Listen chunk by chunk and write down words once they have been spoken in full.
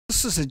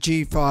This is a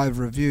G5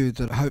 review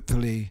that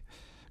hopefully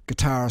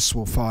guitarists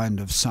will find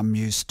of some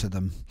use to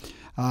them.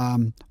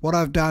 What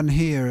I've done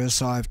here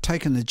is I've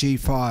taken the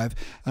G5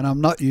 and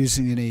I'm not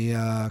using any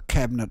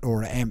cabinet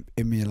or amp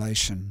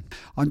emulation.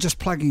 I'm just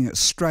plugging it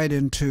straight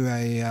into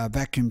a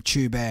vacuum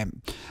tube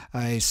amp,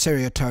 a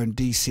Stereotone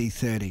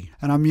DC30,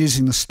 and I'm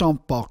using the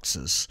stomp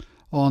boxes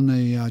on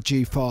the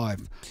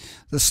G5.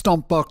 The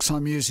stomp box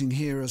I'm using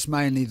here is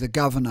mainly the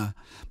governor,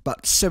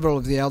 but several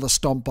of the other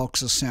stomp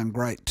boxes sound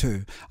great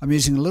too. I'm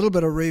using a little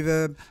bit of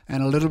reverb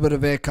and a little bit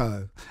of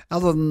echo.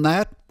 Other than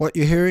that, what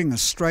you're hearing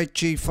is straight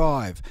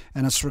G5,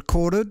 and it's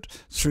recorded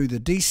through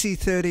the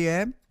DC30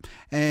 amp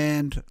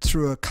and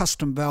through a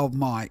custom valve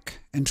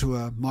mic into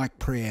a mic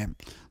preamp.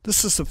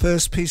 This is the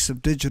first piece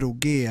of digital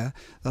gear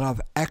that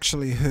I've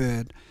actually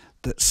heard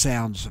that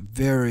sounds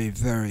very,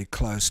 very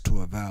close to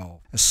a valve,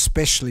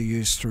 especially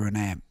used through an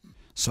amp.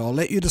 So I'll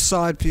let you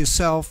decide for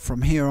yourself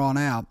from here on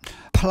out,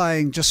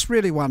 playing just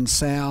really one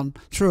sound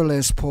through a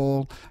Les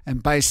Paul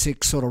and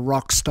basic sort of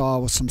rock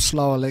style with some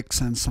slower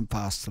licks and some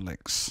faster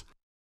licks.